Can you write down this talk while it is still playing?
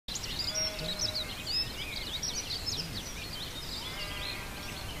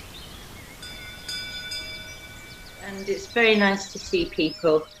And it's very nice to see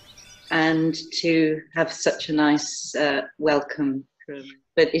people and to have such a nice welcome.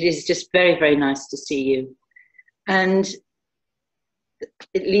 But it is just very, very nice to see you. And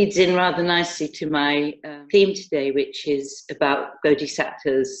it leads in rather nicely to my theme today, which is about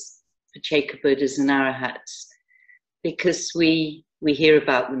Bodhisattas, Paccekabuddhas and Arahats, because we hear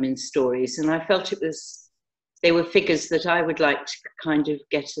about them in stories. And I felt they were figures that I would like to kind of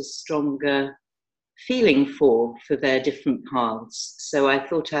get a stronger feeling for their different paths. So I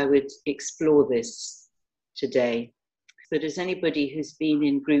thought I would explore this today. But as anybody who's been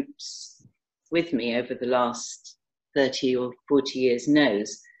in groups with me over the last 30 or 40 years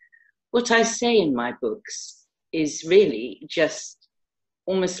knows, what I say in my books is really just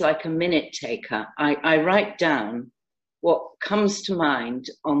almost like a minute taker. I write down what comes to mind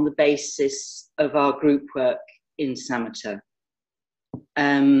on the basis of our group work in Samatha.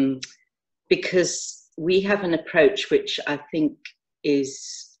 Because we have an approach which I think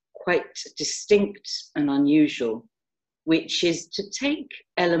is quite distinct and unusual, which is to take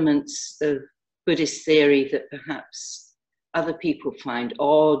elements of Buddhist theory that perhaps other people find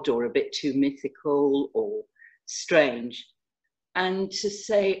odd or a bit too mythical or strange, and to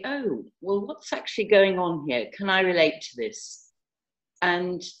say, oh, well, what's actually going on here? Can I relate to this?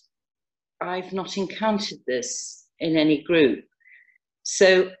 And I've not encountered this in any group.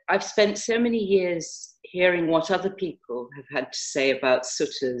 So I've spent so many years hearing what other people have had to say about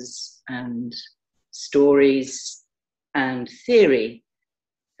suttas and stories and theory,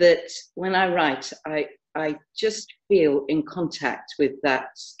 that when I write, I just feel in contact with that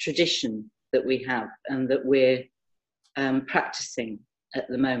tradition that we have and that we're practicing at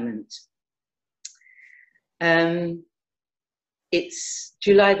the moment. It's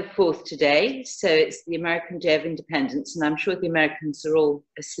July the 4th today, so it's the American Day of Independence, and I'm sure the Americans are all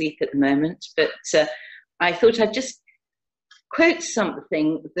asleep at the moment, but I thought I'd just quote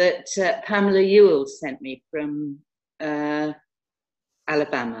something that Pamela Ewell sent me from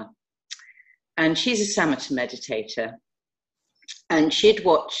Alabama. And she's a Samatha meditator, and she'd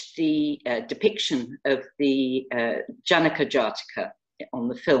watched the depiction of the Janaka Jataka on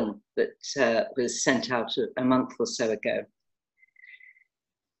the film that was sent out a month or so ago.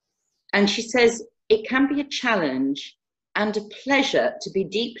 And she says, it can be a challenge and a pleasure to be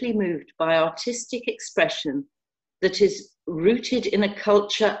deeply moved by artistic expression that is rooted in a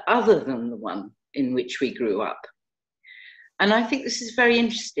culture other than the one in which we grew up. And I think this is very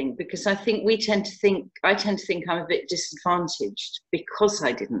interesting, because I think I tend to think I'm a bit disadvantaged because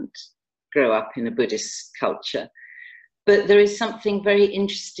I didn't grow up in a Buddhist culture. But there is something very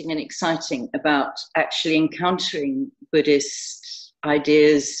interesting and exciting about actually encountering Buddhist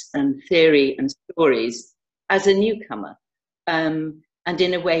ideas and theory and stories as a newcomer. And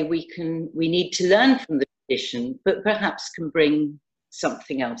in a way we need to learn from the tradition, but perhaps can bring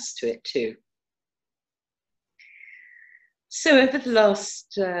something else to it too. So over the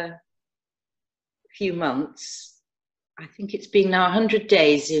last few months, I think it's been now 100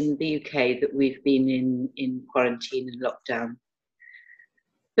 days in the UK that we've been in quarantine and lockdown.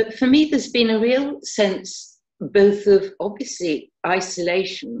 But for me, there's been a real sense both of obviously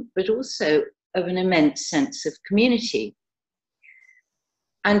isolation, but also of an immense sense of community.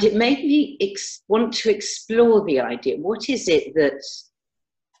 And it made me want to explore the idea, what is it that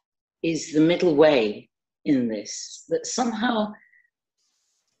is the middle way in this, that somehow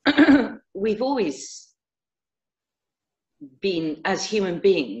we've always been, as human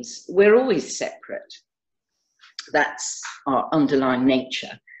beings, we're always separate. That's our underlying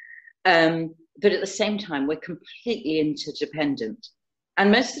nature. But at the same time, we're completely interdependent.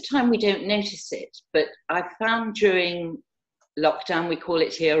 And most of the time we don't notice it. But I found during lockdown, we call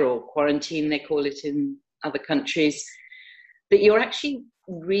it here, or quarantine, they call it in other countries, that you're actually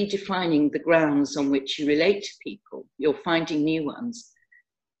redefining the grounds on which you relate to people. You're finding new ones.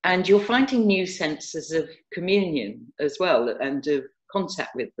 And you're finding new senses of communion as well, and of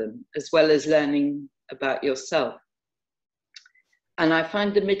contact with them, as well as learning about yourself. And I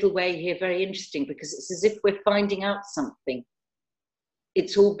find the middle way here very interesting, because it's as if we're finding out something.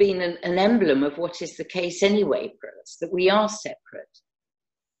 It's all been an emblem of what is the case anyway for us, that we are separate,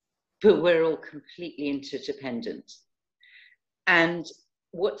 but we're all completely interdependent. And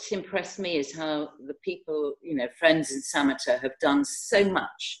what's impressed me is how the people, friends in Samatha, have done so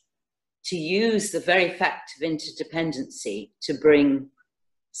much to use the very fact of interdependency to bring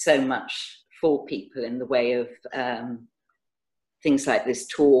so much for people in the way of things like this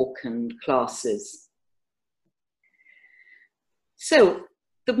talk and classes. So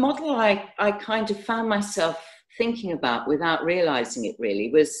the model I kind of found myself thinking about without realizing it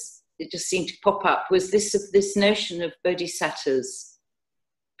really was it just seemed to pop up, was this notion of bodhisattas,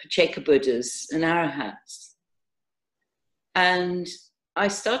 Paccekabuddhas, and Arahats. And I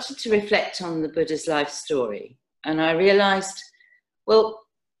started to reflect on the Buddha's life story, and I realized, well,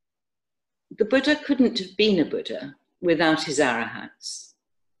 the Buddha couldn't have been a Buddha without his Arahats.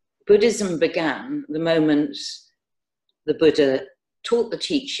 Buddhism began the moment the Buddha taught the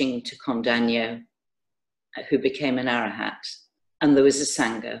teaching to Kondanyo, who became an Arahat, and there was a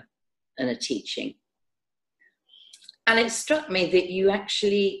Sangha and a teaching. And it struck me that you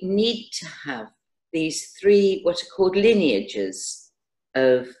actually need to have these three what are called lineages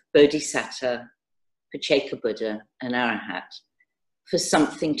of Bodhisatta, Paccekabuddha, and Arahat for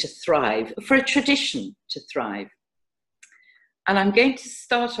something to thrive, for a tradition to thrive. And I'm going to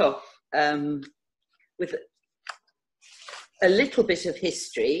start off with a little bit of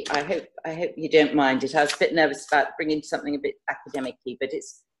history. I hope you don't mind it. I was a bit nervous about bringing something a bit academic-y, but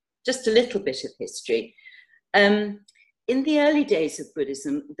it's just a little bit of history. In the early days of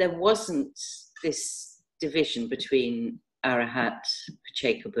Buddhism, there wasn't this division between Arahat,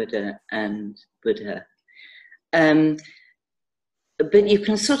 Paccekabuddha, and Buddha. But you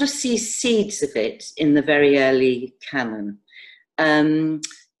can sort of see seeds of it in the very early canon. In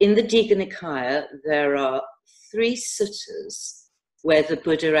the Digha Nikaya, there are 3 suttas where the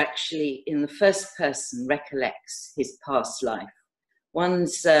Buddha actually, in the first person, recollects his past life.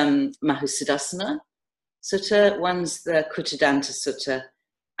 One's Mahusadasana Sutta, one's the Kuttadanta Sutta,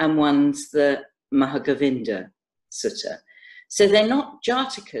 and one's the Mahagovinda Sutta. So they're not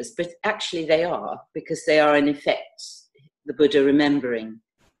Jatakas, but actually they are, because they are in effect the Buddha remembering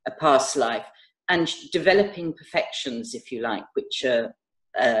a past life and developing perfections, if you like, which are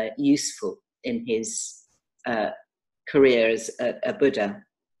useful in his career as a Buddha.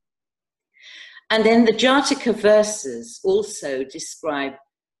 And then the Jataka verses also describe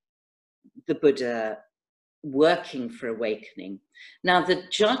the Buddha working for awakening. Now, the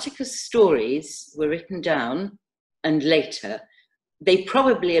Jataka stories were written down, and later they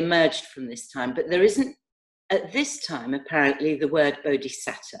probably emerged from this time, but there isn't at this time apparently the word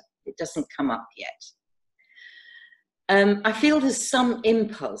Bodhisatta. It doesn't come up yet. I feel there's some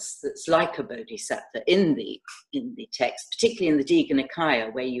impulse that's like a bodhisattva in the text, particularly in the Digha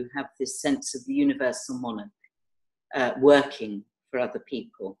Nikaya, where you have this sense of the universal monarch working for other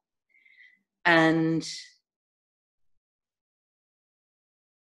people.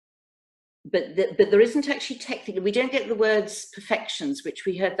 But there isn't actually technically, we don't get the words perfections, which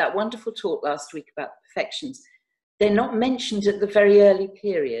we heard that wonderful talk last week about perfections. They're not mentioned at the very early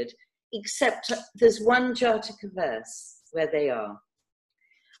period, except there's one Jataka verse where they are.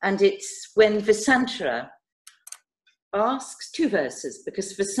 And it's when Vasantara asks, 2 verses,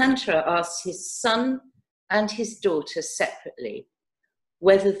 because Vasantara asks his son and his daughter separately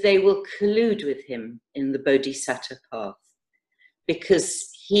whether they will collude with him in the Bodhisatta path. Because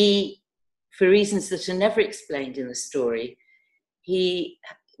he, for reasons that are never explained in the story, he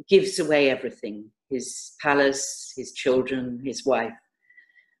gives away everything, his palace, his children, his wife.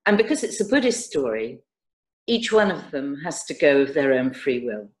 And because it's a Buddhist story, each one of them has to go of their own free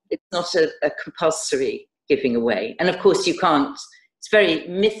will. It's not a compulsory giving away. And of course you can't, it's very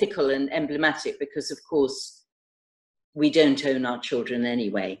mythical and emblematic because of course we don't own our children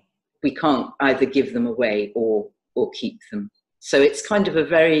anyway. We can't either give them away or keep them. So it's kind of a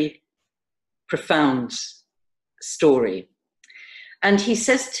very profound story. And he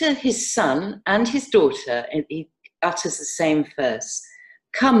says to his son and his daughter, and he utters the same verse,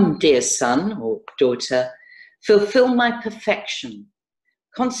 "Come, dear son or daughter, fulfill my perfection,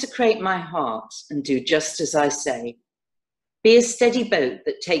 consecrate my heart and do just as I say. Be a steady boat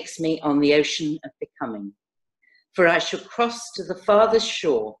that takes me on the ocean of becoming, for I shall cross to the farthest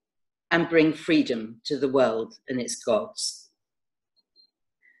shore and bring freedom to the world and its gods."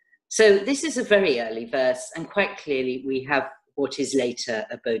 So this is a very early verse, and quite clearly we have what is later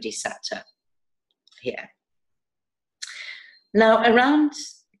a bodhisatta here. Now, around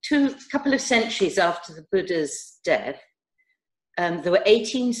a couple of centuries after the Buddha's death, there were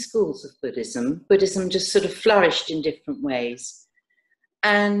 18 schools of Buddhism. Buddhism just sort of flourished in different ways.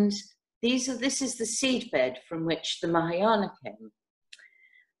 And this is the seedbed from which the Mahayana came.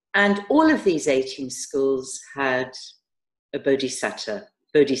 And all of these 18 schools had a bodhisattva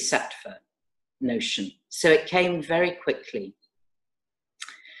notion. So it came very quickly.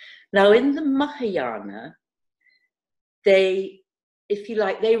 Now, in the Mahayana, they, if you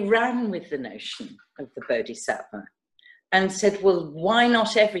like, they ran with the notion of the bodhisattva and said, well, why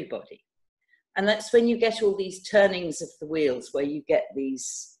not everybody? And that's when you get all these turnings of the wheels, where you get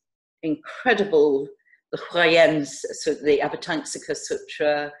these incredible, the Huayan's, so the Avatamsaka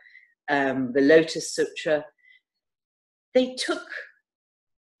Sutra, the Lotus Sutra. They took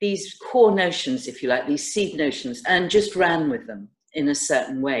these core notions, if you like, these seed notions, and just ran with them in a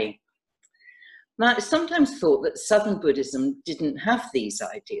certain way. Now, I sometimes thought that Southern Buddhism didn't have these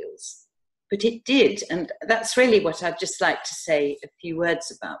ideals, but it did. And that's really what I'd just like to say a few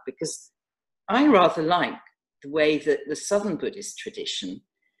words about, because I rather like the way that the Southern Buddhist tradition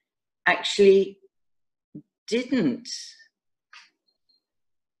actually didn't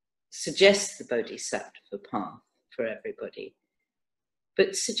suggest the Bodhisattva path for everybody,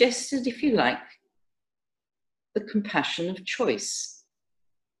 but suggested, if you like, the compassion of choice.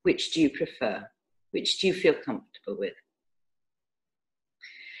 Which do you prefer? Which do you feel comfortable with?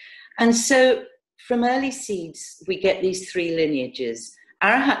 And so from early seeds, we get these three lineages.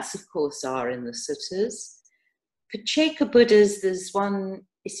 Arahats, of course, are in the suttas. Paccekabuddhas, there's one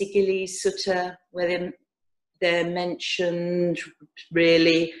Isigili Sutta where they're mentioned,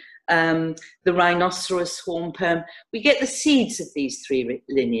 really. The rhinoceros horn poem. We get the seeds of these three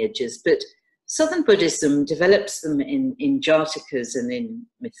lineages, but Southern Buddhism develops them in Jatakas and in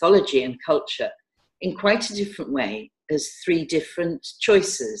mythology and culture in quite a different way, as three different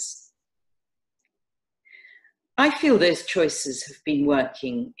choices. I feel those choices have been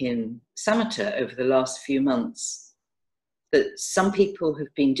working in Samatha over the last few months, that some people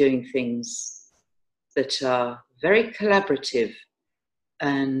have been doing things that are very collaborative,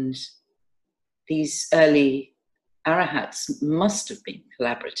 and these early Arahats must have been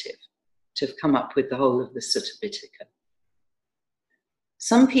collaborative to have come up with the whole of the Sutta Pitaka.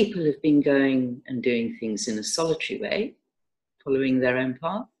 Some people have been going and doing things in a solitary way, following their own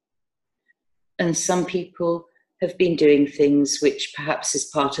path. And some people have been doing things which perhaps is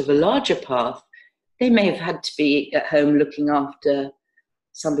part of a larger path. They may have had to be at home looking after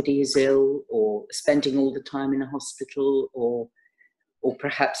somebody who's ill, or spending all the time in a hospital, or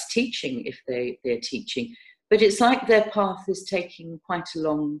perhaps teaching if they're teaching. But it's like their path is taking quite a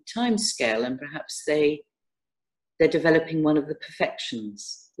long time scale, and perhaps they're developing one of the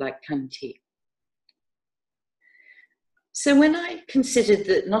perfections, like Kanti. So when I considered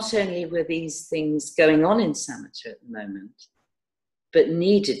that not only were these things going on in Samatha at the moment, but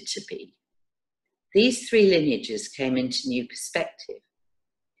needed to be, these three lineages came into new perspective.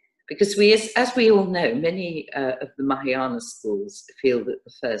 Because as we all know, many of the Mahayana schools feel that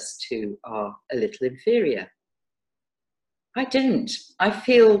the first two are a little inferior. I don't. I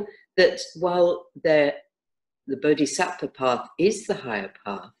feel that while the Bodhisattva path is the higher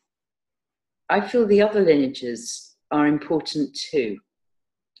path, I feel the other lineages are important too.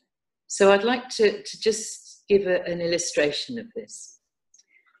 So I'd like to just give an illustration of this.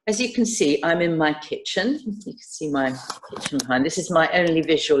 As you can see, I'm in my kitchen. You can see my kitchen behind. This is my only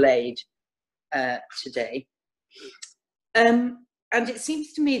visual aid today. And it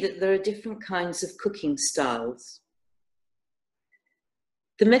seems to me that there are different kinds of cooking styles.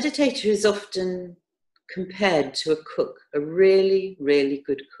 The meditator is often compared to a cook, a really, really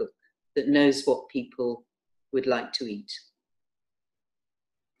good cook that knows what people would like to eat.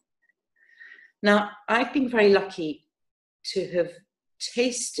 Now, I've been very lucky to have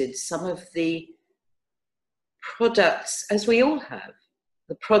tasted some of the products, as we all have,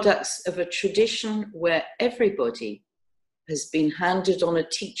 the products of a tradition where everybody has been handed on a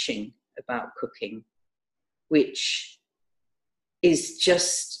teaching about cooking, which is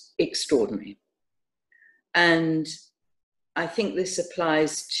just extraordinary. And I think this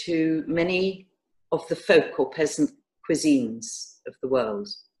applies to many of the folk or peasant cuisines of the world,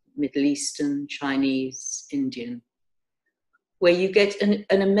 Middle Eastern, Chinese, Indian, where you get an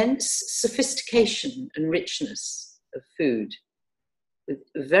immense sophistication and richness of food with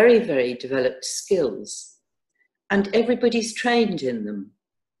very, very developed skills, and everybody's trained in them.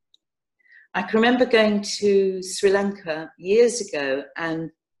 I can remember going to Sri Lanka years ago,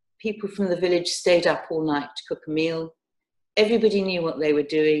 and people from the village stayed up all night to cook a meal. Everybody knew what they were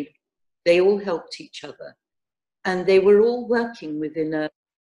doing. They all helped each other. And they were all working within a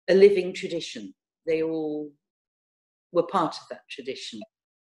living tradition. They all were part of that tradition.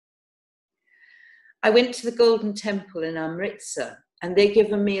 I went to the Golden Temple in Amritsar, and they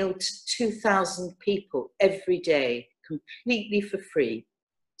give a meal to 2,000 people every day, completely for free.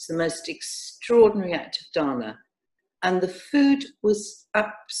 It's the most extraordinary act of dana. And the food was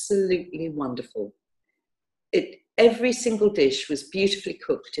absolutely wonderful. Every single dish was beautifully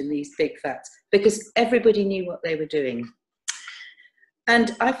cooked in these big vats because everybody knew what they were doing.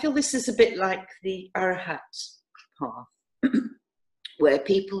 And I feel this is a bit like the Arahat path, where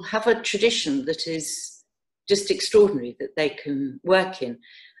people have a tradition that is just extraordinary that they can work in.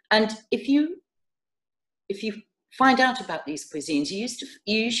 And if you find out about these cuisines, you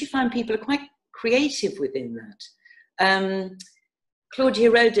usually find people are quite creative within that.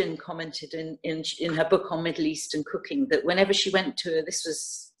 Claudia Rodin commented in her book on Middle Eastern cooking that whenever she went to, this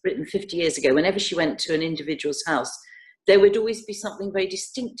was written 50 years ago, whenever she went to an individual's house, there would always be something very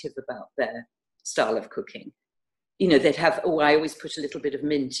distinctive about their style of cooking. You know, they'd have, oh, I always put a little bit of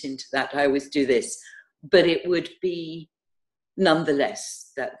mint into that, I always do this, but it would be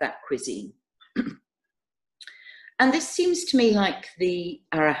nonetheless that cuisine. And this seems to me like the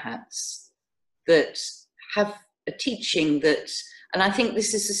Arahats that have a teaching that, and I think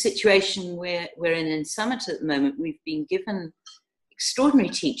this is a situation where we're in Summit at the moment. We've been given extraordinary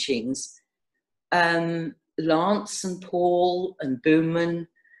teachings. Lance and Paul and Boomman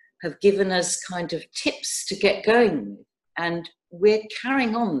have given us kind of tips to get going with. And we're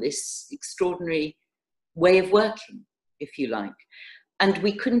carrying on this extraordinary way of working, if you like. And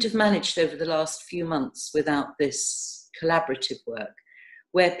we couldn't have managed over the last few months without this collaborative work,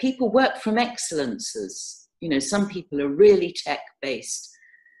 where people work from excellences. You know, some people are really tech-based,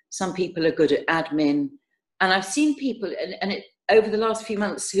 some people are good at admin. And I've seen people, over the last few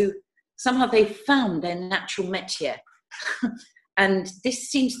months, who somehow they've found their natural métier. And this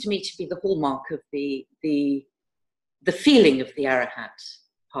seems to me to be the hallmark of the feeling of the Arahat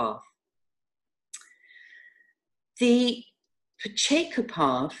path. The Pacceka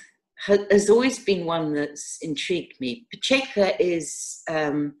path has always been one that's intrigued me. Pacceka is,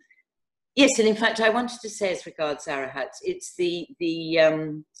 yes, and in fact, I wanted to say as regards Arahats, it's the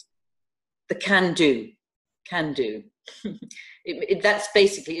can-do. That's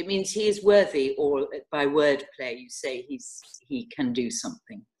basically, it means he is worthy, or by wordplay, you say he can do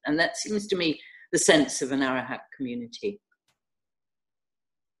something. And that seems to me the sense of an Arahat community.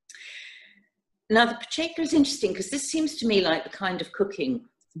 Now, the Pacceka is interesting because this seems to me like the kind of cooking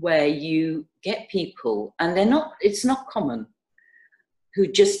where you get people, and it's not common, who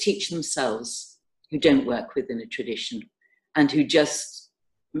just teach themselves, who don't work within a tradition, and who just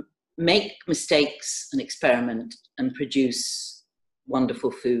make mistakes and experiment and produce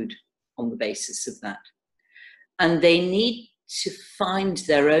wonderful food on the basis of that. And they need to find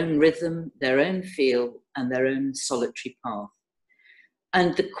their own rhythm, their own feel, and their own solitary path.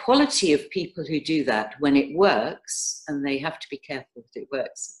 And the quality of people who do that, when it works, and they have to be careful that it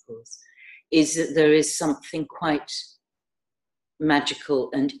works, of course, is that there is something quite magical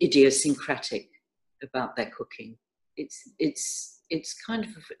and idiosyncratic about their cooking. It's kind of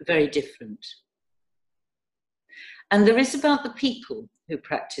very different. And there is about the people who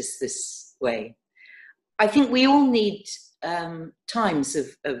practice this way. I think we all need times of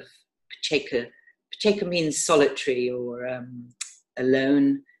Pacceka. Pacceka means solitary or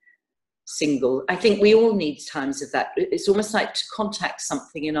alone, single. I think we all need times of that. It's almost like to contact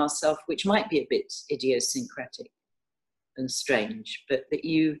something in ourselves which might be a bit idiosyncratic and strange, but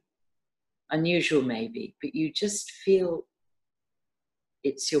that unusual maybe, but you just feel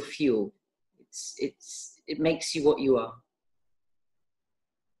it's your fuel. It makes you what you are.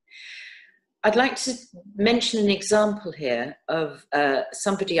 I'd like to mention an example here of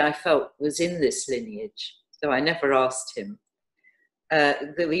somebody I felt was in this lineage, though I never asked him.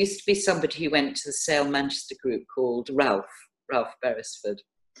 There used to be somebody who went to the Sale Manchester group called Ralph Beresford.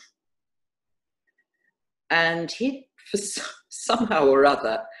 And he, for somehow or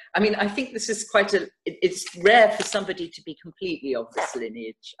other, I mean, I think this is it's rare for somebody to be completely of this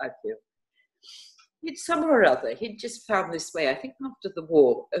lineage, I feel. Somehow or other, he'd just found this way, I think after the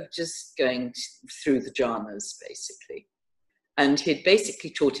war, of just going through the jhanas, basically. And he'd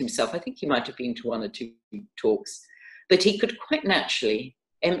basically taught himself, I think he might have been to 1 or 2 talks, but he could quite naturally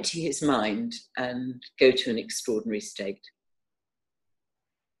empty his mind and go to an extraordinary state.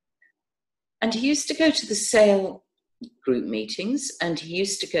 And he used to go to the Sale group meetings, and he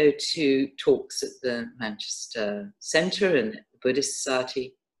used to go to talks at the Manchester Centre and the Buddhist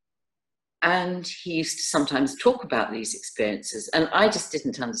Society. And he used to sometimes talk about these experiences, and I just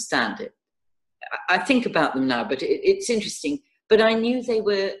didn't understand it. I think about them now, but it's interesting. But I knew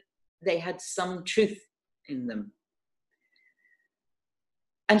they had some truth in them.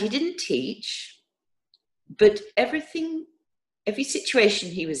 And he didn't teach, but every situation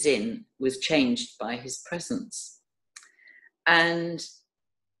he was in was changed by his presence. And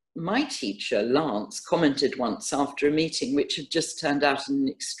my teacher, Lance, commented once after a meeting, which had just turned out in an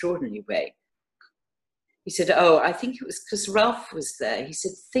extraordinary way. He said, oh, I think it was because Ralph was there. He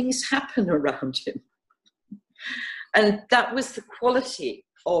said, things happen around him. And that was the quality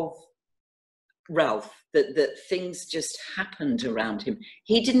of Ralph, that things just happened around him.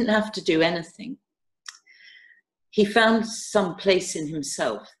 He didn't have to do anything. He found some place in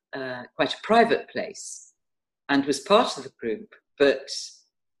himself, quite a private place, and was part of the group, but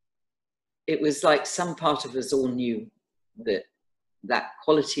it was like some part of us all knew that that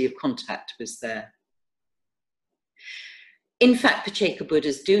quality of contact was there. In fact,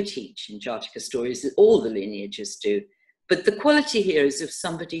 Paccekabuddhas do teach in Jataka stories, that all the lineages do, but the quality here is of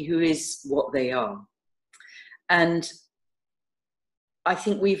somebody who is what they are. And I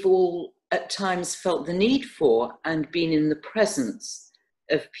think we've all at times felt the need for and been in the presence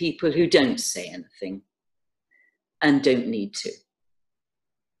of people who don't say anything and don't need to.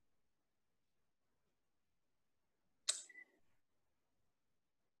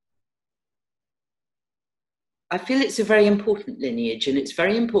 I feel it's a very important lineage, and it's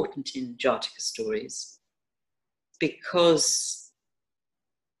very important in Jataka stories, because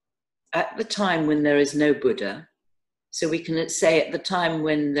at the time when there is no Buddha, so we can say at the time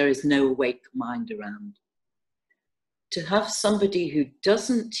when there is no awake mind around, to have somebody who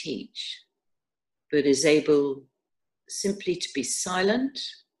doesn't teach, but is able simply to be silent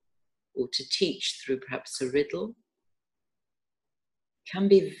or to teach through perhaps a riddle, can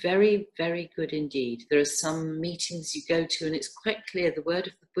be very, very good indeed. There are some meetings you go to and it's quite clear the word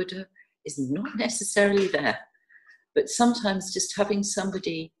of the Buddha is not necessarily there. But sometimes just having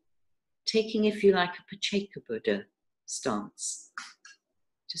somebody taking, if you like, a Paccekabuddha stance,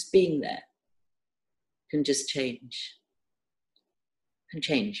 just being there, can just change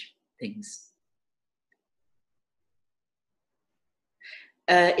things.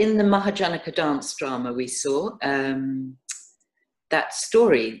 In the Mahajanaka dance drama we saw, that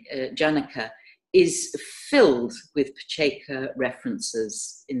story, Janaka, is filled with Pacceka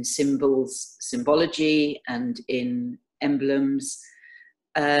references in symbols, symbology, and in emblems.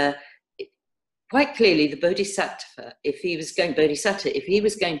 Quite clearly, the Bodhisatta, if he was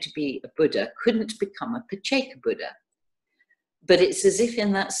going to be a Buddha, couldn't become a Paccekabuddha. But it's as if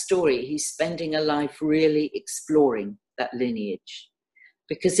in that story, he's spending a life really exploring that lineage.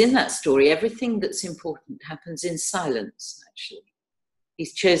 Because in that story, everything that's important happens in silence, actually.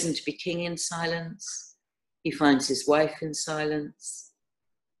 He's chosen to be king in silence. He finds his wife in silence.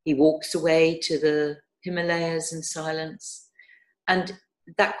 He walks away to the Himalayas in silence. And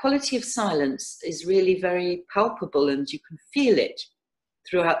that quality of silence is really very palpable, and you can feel it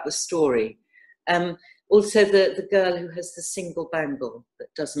throughout the story. Also, the girl who has the single bangle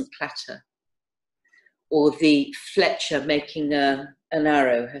that doesn't clatter, or the Fletcher making an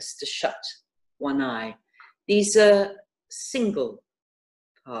arrow has to shut one eye. These are single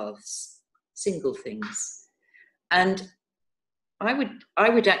paths, single things. And I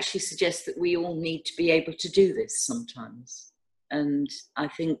would actually suggest that we all need to be able to do this sometimes. And I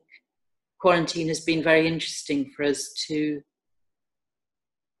think quarantine has been very interesting for us to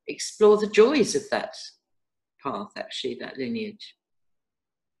explore the joys of that path, actually, that lineage.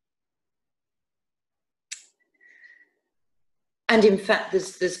 And in fact,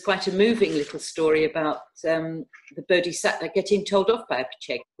 there's quite a moving little story about the Bodhisatta getting told off by a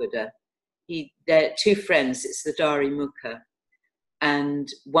Paccekabuddha. They're two friends, it's the Dari Mukha, and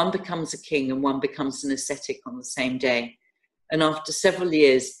one becomes a king and one becomes an ascetic on the same day. And after several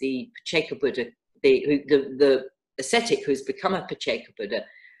years, the Paccekabuddha, the ascetic who's become a Paccekabuddha,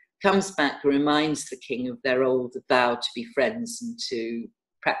 comes back and reminds the king of their old vow to be friends and to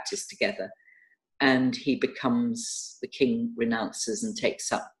practice together. And he becomes, the king renounces and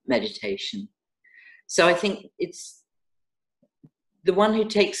takes up meditation. So I think it's the one who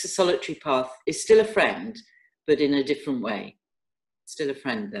takes a solitary path is still a friend, but in a different way. Still a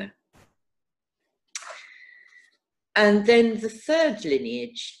friend though. And then the third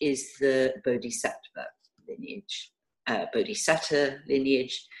lineage is the Bodhisattva lineage, Bodhisatta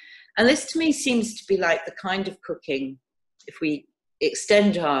lineage. And this to me seems to be like the kind of cooking, if we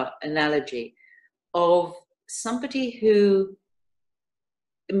extend our analogy, of somebody who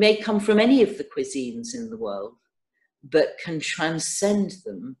may come from any of the cuisines in the world, but can transcend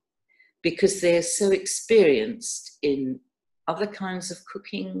them because they are so experienced in other kinds of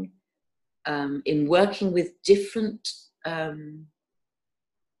cooking, in working with different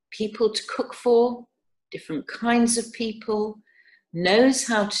people to cook for, different kinds of people, knows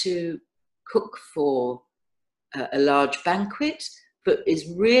how to cook for a large banquet, but is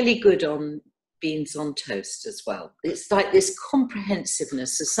really good on beans on toast as well. It's like this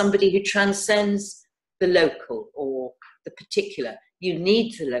comprehensiveness of somebody who transcends the local or the particular. You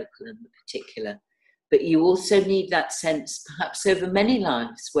need the local and the particular, but you also need that sense, perhaps over many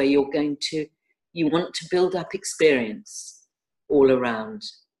lives, where you want to build up experience all around.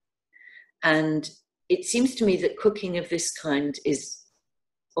 And it seems to me that cooking of this kind is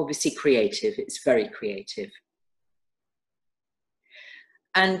obviously creative. It's very creative.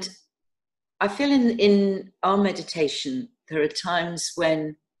 And I feel in our meditation, there are times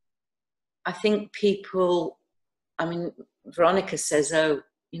when I think people, I mean, Veronica says, oh,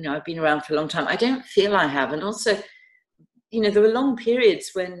 you know, I've been around for a long time. I don't feel I have. And also, you know, there were long periods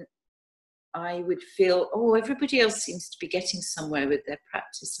when I would feel, oh, everybody else seems to be getting somewhere with their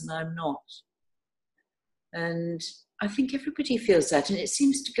practice and I'm not. And I think everybody feels that. And it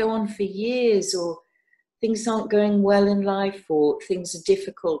seems to go on for years, or things aren't going well in life, or things are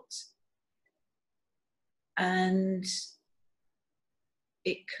difficult. And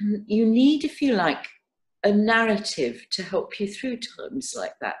you need, if you like, a narrative to help you through times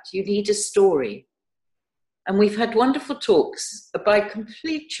like that. You need a story. And we've had wonderful talks by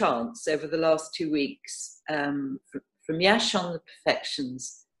complete chance over the last 2 weeks, from Yash on the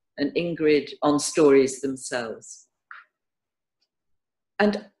perfections and Ingrid on stories themselves.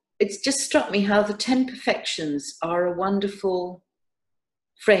 And it's just struck me how the 10 perfections are a wonderful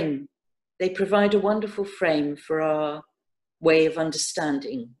frame. They provide a wonderful frame for our way of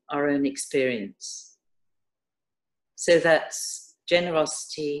understanding our own experience. So that's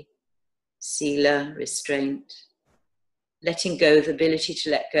generosity, sila, restraint, letting go, the ability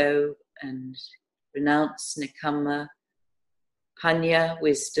to let go and renounce, nekkhamma, panya,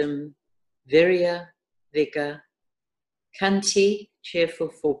 wisdom, virya, vigor, khanti, cheerful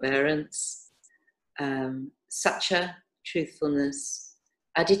forbearance, satya, truthfulness,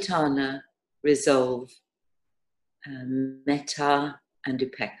 adhitthana, resolve, metta, and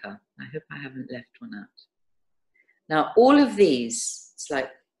upekkha. I hope I haven't left one out. Now, all of these, it's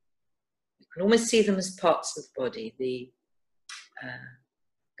like, you can almost see them as parts of the body, the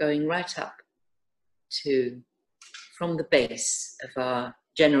going right up to, from the base of our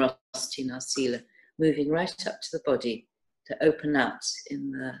generosity and our sila, moving right up to the body to open out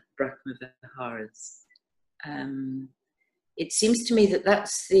in the Brahma Viharas. It seems to me that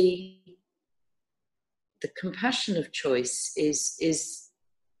that's the compassion of choice is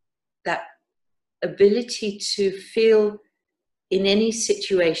that ability to feel in any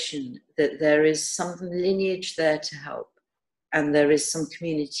situation that there is some lineage there to help and there is some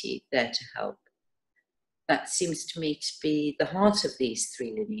community there to help. That seems to me to be the heart of these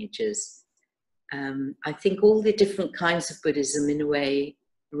 3 lineages. I think all the different kinds of Buddhism, in a way,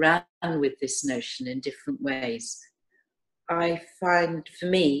 ran with this notion in different ways. I find, for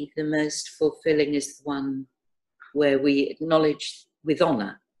me, the most fulfilling is the one where we acknowledge with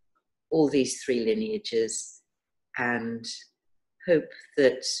honour all these 3 lineages and hope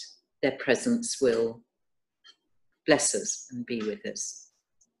that their presence will bless us and be with us.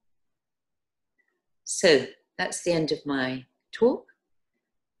 So that's the end of my talk.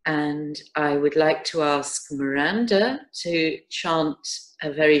 And I would like to ask Miranda to chant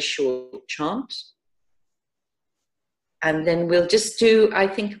a very short chant. And then we'll just do, I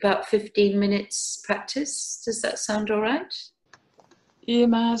think, about 15 minutes practice. Does that sound all right?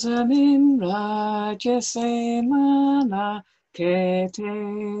 Imazamin rajase mana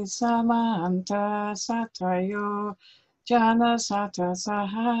kete samanta satayo jana sata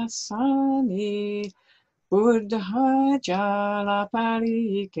sahasani buddha jala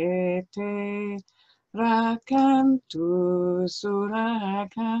parikete rakantu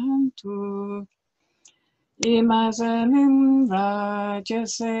surakantu Imazamin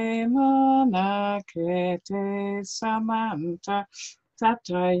rajase mana kete samanta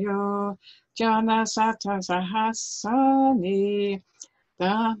satayo jana sata sahasani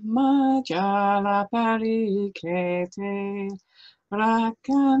Dhamma jala parikete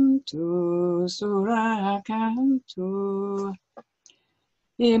rakantu surakantu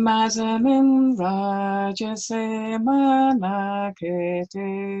Imazamin rajase mana kete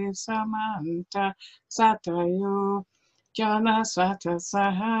samanta satayo jana sata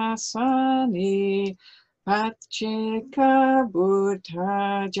sahasani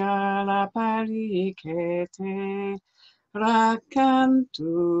Paccekabuddha jala parikete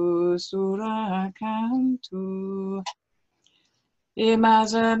rakantu surakantu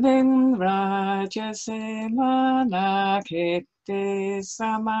Imazamin rajase mana kete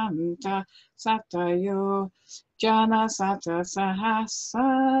samanta satayo jana sata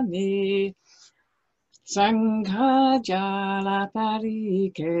sahasani Sangha jala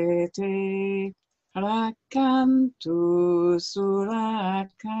parikete rakantu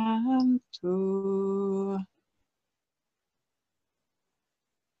surakantu.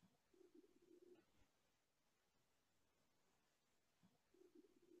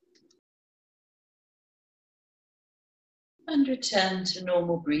 And return to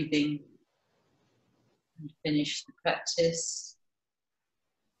normal breathing and finish the practice.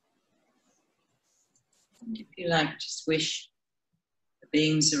 And if you like, just wish the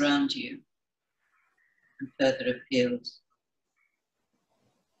beings around you and further afield.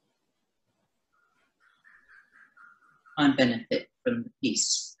 Find benefit from the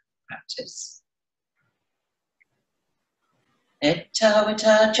peace practice.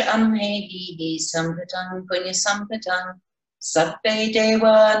 Ettavata cha amhehi sampatang punya sampatang sabbe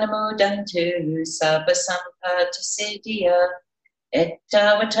deva namodantu sabba sampata siddhya.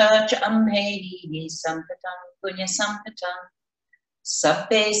 Ettavata cha amhehi sampatang punya sampatang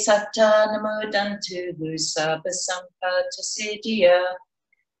sabbe satta namodantu sabba sampata siddhya.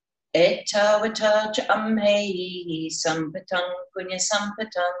 Ettavata cha amhehi sampatang punya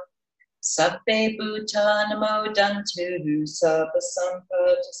sampatang sabbe bhuta namodantu sabba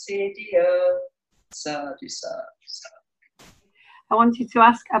sampata siddhya. Sadhu, sadhu, sadhu. I wanted to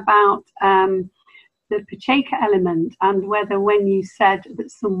ask about the Pacceka element, and whether when you said that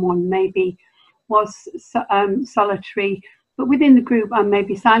someone maybe was solitary but within the group and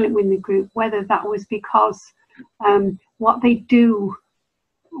maybe silent within the group, whether that was because what they do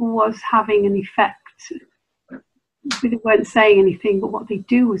was having an effect. They weren't saying anything, but what they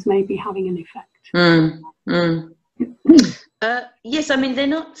do was maybe having an effect. Yes, I mean, they're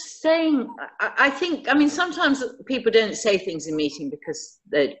not saying, I think, I mean, sometimes people don't say things in meeting because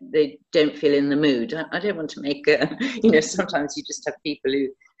they don't feel in the mood. I don't want to make a, you know, sometimes you just have people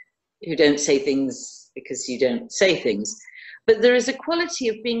who don't say things because you don't say things. But there is a quality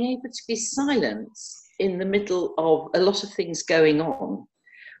of being able to be silent in the middle of a lot of things going on,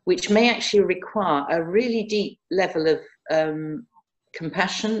 which may actually require a really deep level of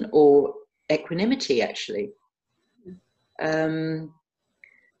compassion or equanimity, actually. And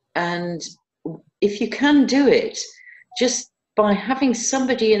if you can do it just by having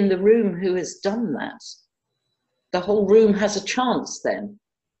somebody in the room who has done that, the whole room has a chance then,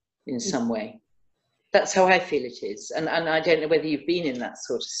 in some way. That's how I feel it is. And I don't know whether you've been in that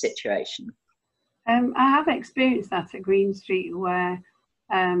sort of situation. I have experienced that at Green Street, where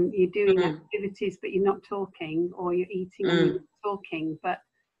you're doing activities but you're not talking, or you're eating and you're not talking, but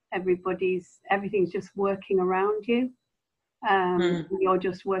everything's just working around you. You're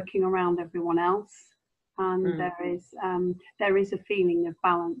just working around everyone else, and there is a feeling of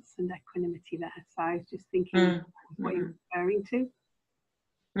balance and equanimity there. So I was just thinking what you're referring to.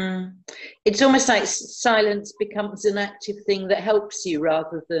 It's almost like silence becomes an active thing that helps you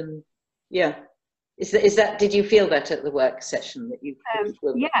rather than, yeah. Is that? Did you feel that at the work session that you?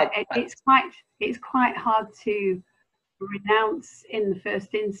 It's quite hard to renounce in the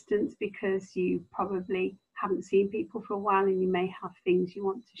first instance, because you probably haven't seen people for a while and you may have things you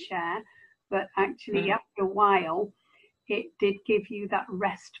want to share, but actually after a while it did give you that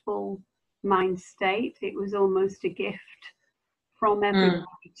restful mind state. It was almost a gift from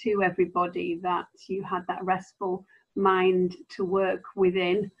everybody to everybody, that you had that restful mind to work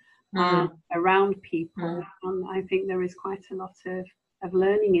within around people. And I think there is quite a lot of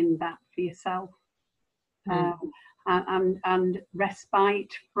learning in that for yourself. And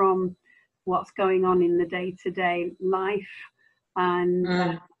respite from what's going on in the day-to-day life,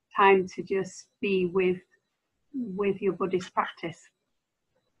 and time to just be with your Buddhist practice.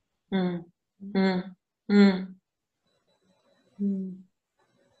 And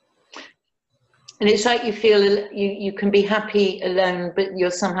it's like you feel you can be happy alone, but you're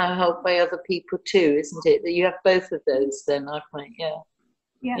somehow helped by other people too, isn't it? That you have both of those then, I find,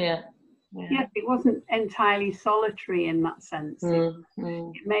 Yes, it wasn't entirely solitary in that sense. It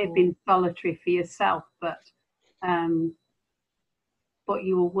may have been solitary for yourself, but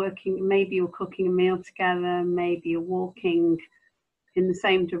you were working, maybe you were cooking a meal together, maybe you're walking in the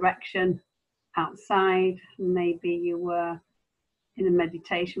same direction outside, maybe you were in a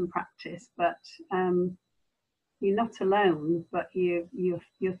meditation practice, but you're not alone, but your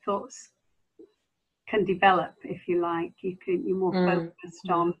thoughts can develop, if you like. You're more focused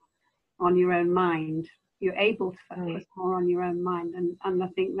on your own mind. You're able to focus more on your own mind, and I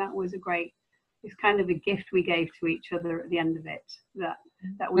think that was it's kind of a gift we gave to each other at the end of it,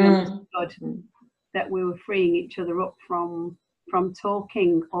 that we understood that we were freeing each other up from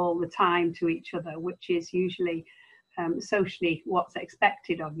talking all the time to each other, which is usually socially what's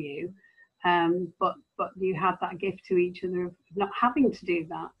expected of you, but you had that gift to each other of not having to do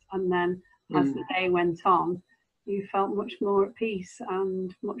that. And then as the day went on, you felt much more at peace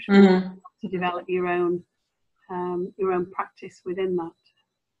and much more to develop your own practice within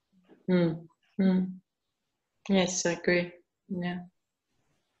that. Yes, I agree. Yeah.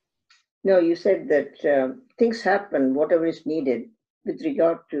 No, you said that things happen, whatever is needed, with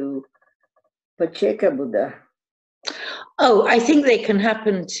regard to Paccekabuddha. Oh, I think they can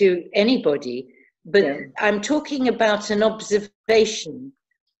happen to anybody, but I'm talking about an observation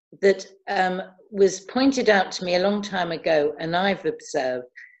that was pointed out to me a long time ago, and I've observed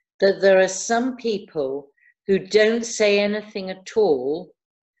that there are some people who don't say anything at all,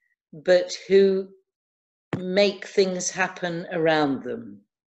 but who make things happen around them.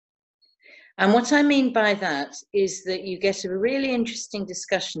 And what I mean by that is that you get a really interesting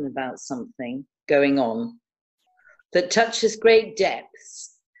discussion about something going on that touches great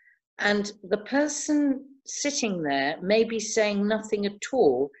depths, and the person sitting there may be saying nothing at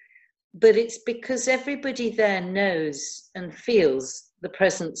all, but it's because everybody there knows and feels the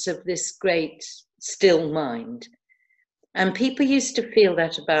presence of this great still mind. And people used to feel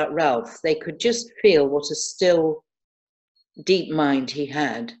that about Ralph. They could just feel what a still, deep mind he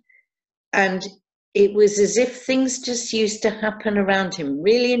had. And it was as if things just used to happen around him.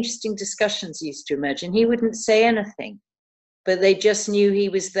 Really interesting discussions used to emerge, and he wouldn't say anything, but they just knew he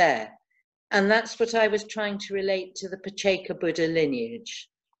was there. And that's what I was trying to relate to the Paccekabuddha lineage.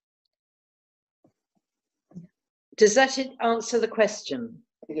 Does that answer the question?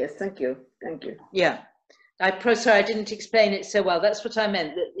 Yes, thank you. Thank you. Yeah. Sorry, I didn't explain it so well. That's what I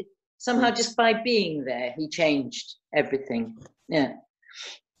meant. That somehow just by being there, he changed everything. Yeah.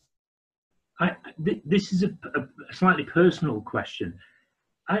 This is a slightly personal question.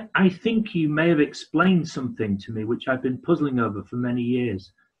 I think you may have explained something to me which I've been puzzling over for many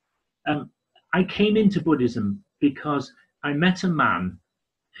years. I came into Buddhism because I met a man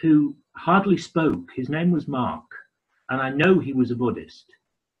who hardly spoke. His name was Mark, and I know he was a Buddhist.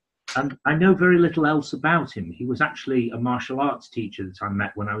 And I know very little else about him. He was actually a martial arts teacher that I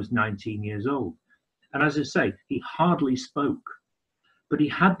met when I was 19 years old. And as I say, he hardly spoke. But he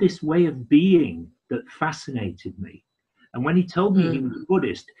had this way of being that fascinated me. And when he told me he was a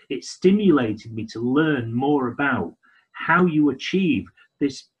Buddhist, it stimulated me to learn more about how you achieve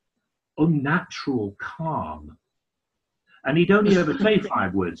this unnatural calm. And he'd only ever say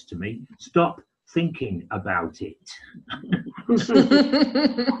 5 words to me: stop thinking about it. Is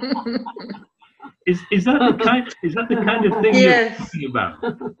that the kind of thing you're talking about?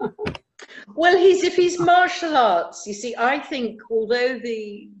 Well, if he's martial arts, you see, I think although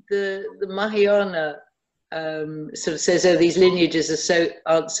the Mahayana sort of says, oh, these lineages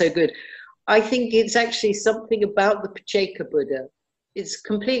aren't so good, I think it's actually something about the Paccekabuddha.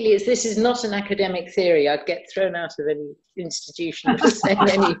 This is not an academic theory. I'd get thrown out of any institution for saying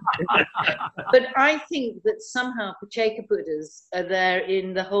anything. But I think that somehow Paccekabuddhas are there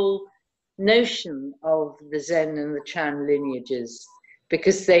in the whole notion of the Zen and the Chan lineages,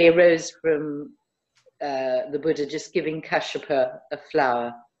 because they arose from the Buddha just giving Kashyapa a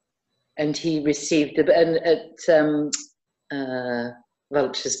flower, and he received at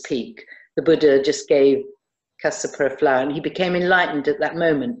Vulture's Peak, the Buddha just gave Kashyapa a flower, and he became enlightened at that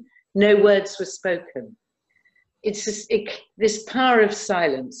moment. No words were spoken. It's this power of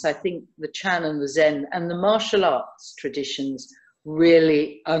silence. I think the Chan and the Zen and the martial arts traditions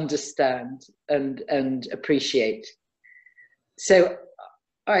really understand and appreciate. So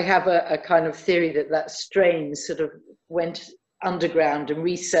I have a kind of theory that strain sort of went underground and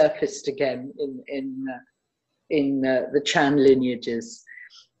resurfaced again in the Chan lineages.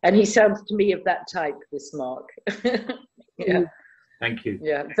 And he sounds to me of that type, this Mark. Yeah. Thank you.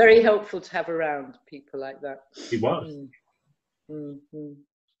 Yeah, very helpful to have around people like that. He was.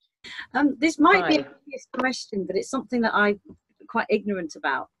 This might be a obvious question, but it's something that I'm quite ignorant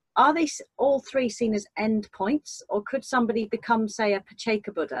about. Are they all 3 seen as end points, or could somebody become, say, a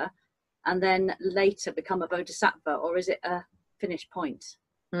Paccekabuddha and then later become a Bodhisattva, or is it a finished point?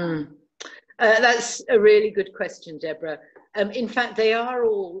 That's a really good question, Deborah. In fact, they are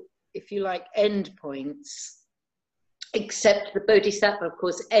all, if you like, end points, except the Bodhisattva, of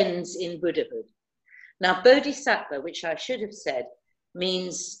course, ends in Buddhahood. Now, Bodhisattva, which I should have said,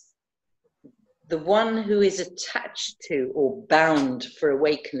 means the one who is attached to or bound for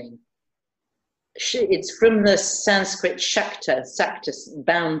awakening. It's from the Sanskrit shakta,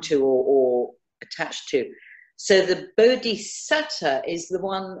 bound to or attached to. So the Bodhisatta is the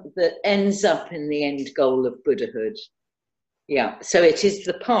one that ends up in the end goal of Buddhahood. Yeah, so it is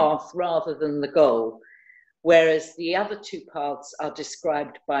the path rather than the goal, whereas the other 2 paths are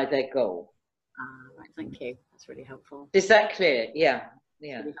described by their goal. Right, thank you. That's really helpful. Is that clear? Yeah.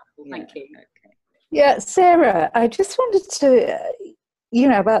 Really helpful. Thank you. Okay. Yeah, Sarah, I just wanted to,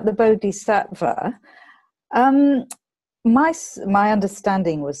 about the Bodhisattva. My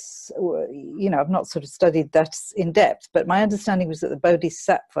understanding was, I've not sort of studied that in depth, but my understanding was that the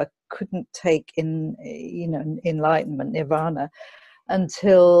Bodhisattva couldn't take enlightenment, nirvana,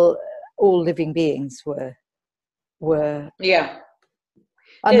 until all living beings were. Yeah.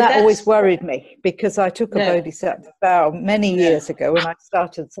 And Yeah, that always that's- worried me, because I took a No. Bodhisattva vow many No. years ago when I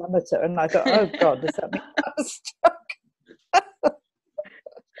started Samatha, and I thought, oh God, does that mean I'm stuck?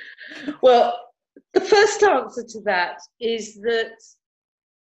 Well, the first answer to that is that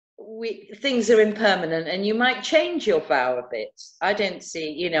things are impermanent, and you might change your vow a bit. I don't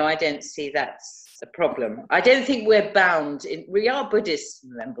see that's a problem. I don't think we're bound. We are Buddhists,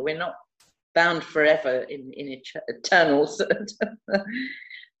 remember, we're not bound forever in eternal.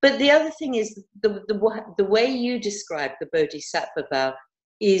 But the other thing is the way you describe the Bodhisattva vow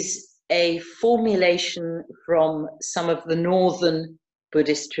is a formulation from some of the northern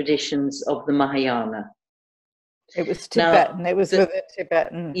Buddhist traditions of the Mahayana. It was Tibetan. It was with a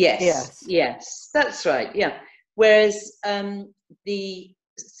Tibetan. Yes, that's right. Yeah. Whereas the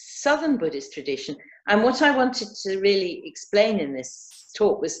southern Buddhist tradition, and what I wanted to really explain in this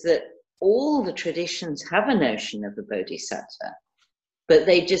talk was that all the traditions have a notion of a bodhisattva, but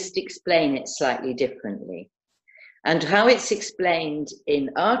they just explain it slightly differently. And how it's explained in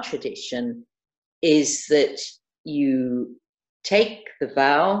our tradition is that you take the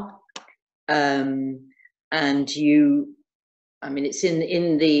vow, and it's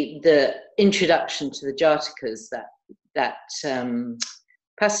in the introduction to the Jatakas, that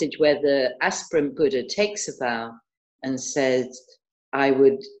passage where the aspirant Buddha takes a vow and says, I'm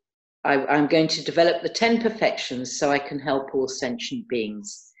going to develop the 10 perfections so I can help all sentient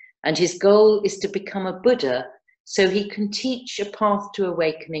beings. And his goal is to become a Buddha so he can teach a path to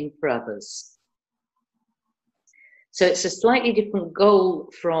awakening for others. So it's a slightly different goal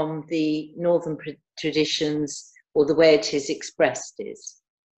from the northern traditions, or the way it is expressed is.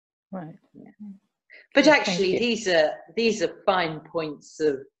 Right. Yeah. But actually, these are fine points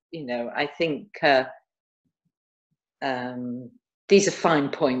of, I think these are fine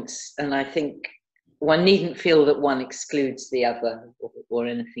points, and I think one needn't feel that one excludes the other or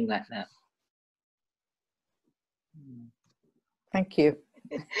anything like that. Thank you.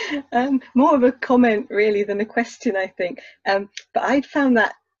 More of a comment really than a question, I think. But I'd found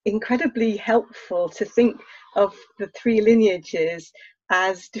that incredibly helpful to think of the 3 lineages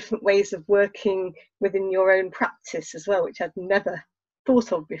as different ways of working within your own practice as well, which I'd never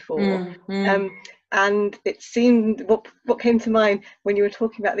thought of before. And it seemed, what came to mind when you were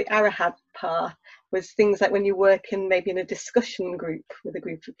talking about the Arahat path was things like when you work maybe in a discussion group with a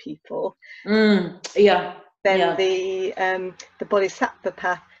group of people. Then the Bodhisattva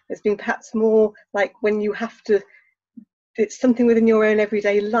path has been perhaps more like when you have to, it's something within your own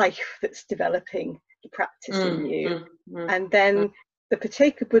everyday life that's developing the practice in you. And then the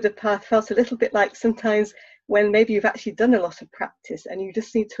Paccekabuddha path felt a little bit like sometimes when maybe you've actually done a lot of practice and you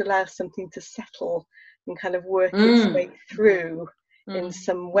just need to allow something to settle and kind of work its way through in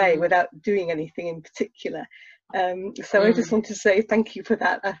some way without doing anything in particular. So I just want to say thank you for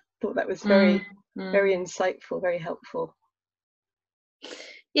that. I thought that was very insightful, very helpful.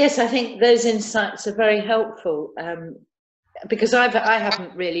 Yes, I think those insights are very helpful, because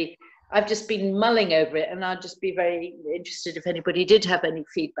I've just been mulling over it, and I'd just be very interested if anybody did have any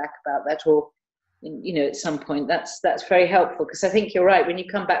feedback about that, or at some point. That's very helpful, because I think you're right. When you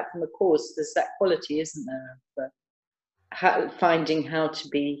come back from a course, there's that quality, isn't there, of finding how to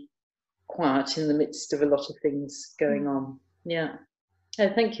be quiet in the midst of a lot of things going on. Yeah. Oh,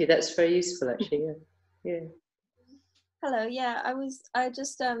 thank you. That's very useful, actually. Yeah. Hello. Yeah, I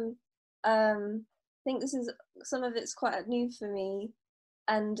just think this is, some of it's quite new for me.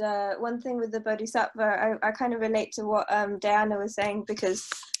 And one thing with the Bodhisattva, I kind of relate to what Diana was saying, because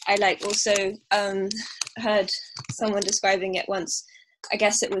I also heard someone describing it once. I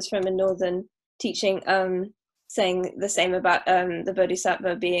guess it was from a northern teaching, saying the same about the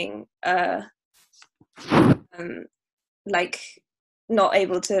Bodhisattva being not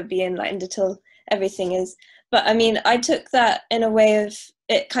able to be enlightened until everything is. But I mean, I took that in a way of,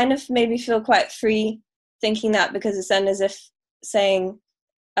 it kind of made me feel quite free thinking that, because it's then as if saying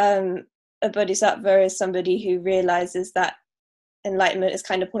a Bodhisattva is somebody who realizes that enlightenment is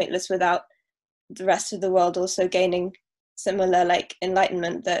kind of pointless without the rest of the world also gaining similar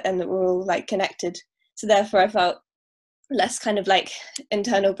enlightenment, and that we're all connected. So therefore I felt less kind of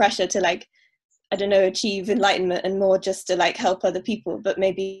internal pressure to achieve enlightenment, and more just to help other people. But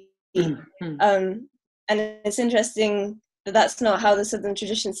maybe and it's interesting that that's not how the southern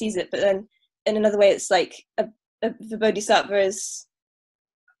tradition sees it, but then in another way it's the Bodhisattva is,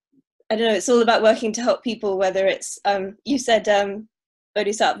 I don't know, it's all about working to help people, whether it's you said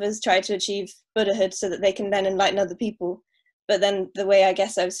Bodhisattvas try to achieve Buddhahood so that they can then enlighten other people, but then the way I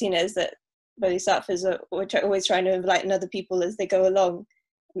guess I've seen it is that Bodhisattvas are always trying to enlighten other people as they go along.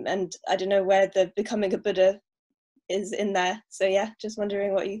 And I don't know where the becoming a Buddha is in there. So yeah, just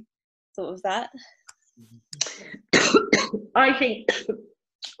wondering what you thought of that. I think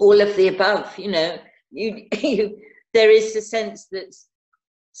all of the above, there is a sense that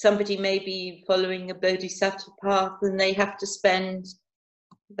somebody may be following a Bodhisatta path and they have to spend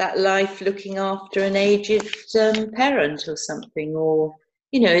that life looking after an aged parent or something, or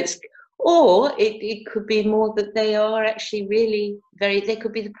it could be more that they are actually really they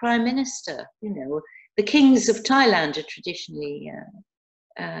could be the prime minister. The kings of Thailand are traditionally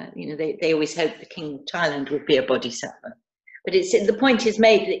they always hope the king of Thailand would be a bodhisattva, but the point is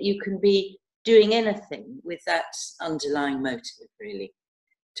made that you can be doing anything with that underlying motive, really,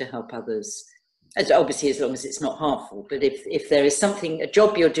 to help others. Obviously, as long as it's not harmful, but if there is a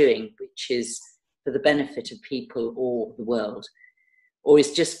job you're doing which is for the benefit of people or the world, or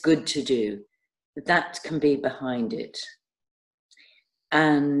is just good to do, that can be behind it.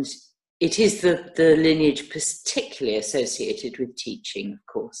 And it is the lineage particularly associated with teaching, of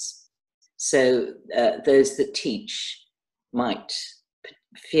course. So those that teach might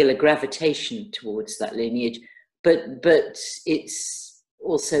feel a gravitation towards that lineage, but it's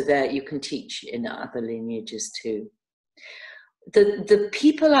also there, you can teach in other lineages too. The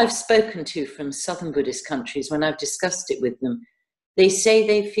people I've spoken to from southern Buddhist countries, when I've discussed it with them, they say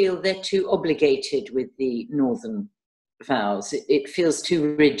they feel they're too obligated with the northern vows. It feels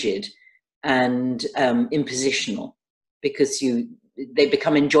too rigid and impositional, because they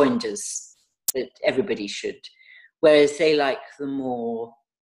become enjoinders that everybody should, whereas they like the more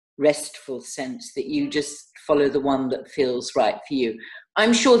restful sense that you just follow the one that feels right for you.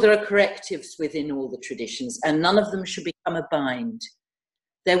 I'm sure there are correctives within all the traditions, and none of them should become a bind.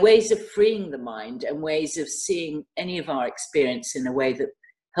 They're ways of freeing the mind and ways of seeing any of our experience in a way that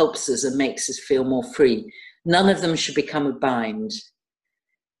helps us and makes us feel more free. None of them should become a bind.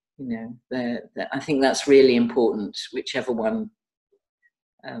 I think that's really important, whichever one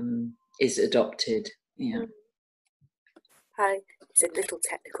is adopted. Yeah. Hi, it's a little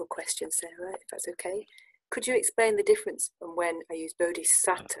technical question, Sarah, if that's okay. Could you explain the difference on when I use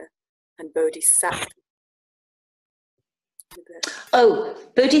Bodhisatta and Bodhisattva? Oh,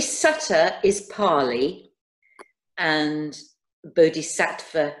 Bodhisatta is Pali and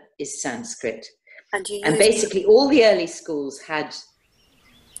Bodhisattva is Sanskrit. And basically all the early schools had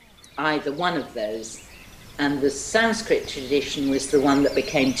either one of those, and the Sanskrit tradition was the one that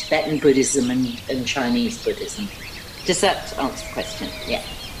became Tibetan Buddhism and Chinese Buddhism. Does that answer the question? Yeah.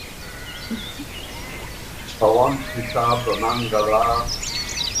 Bodhisattva Mangala,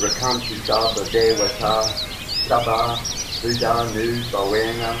 Bodhisattva Devata, Sabha, Buddha Nu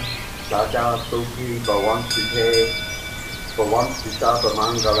Bhavena, Sada Sukhi Bhavanti, Bodhisattva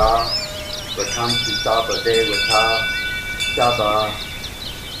Mangala, Bodhisattva Devata, Sabha,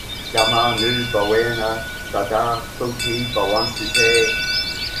 Dhamma Nu Bhavena, Sada Sukhi Bhavanti,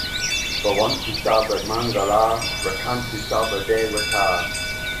 Bodhisattva Mangala, Bodhisattva Devata,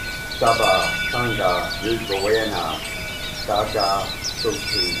 Sabha Sangha Nu Bhavena, Sada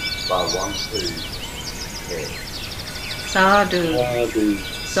Sukhi Bhavanti. Sadhu. Sadhu.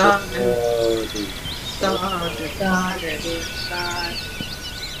 Sadhu. Sadhu. Sadhu. Sadhu. Sadhu.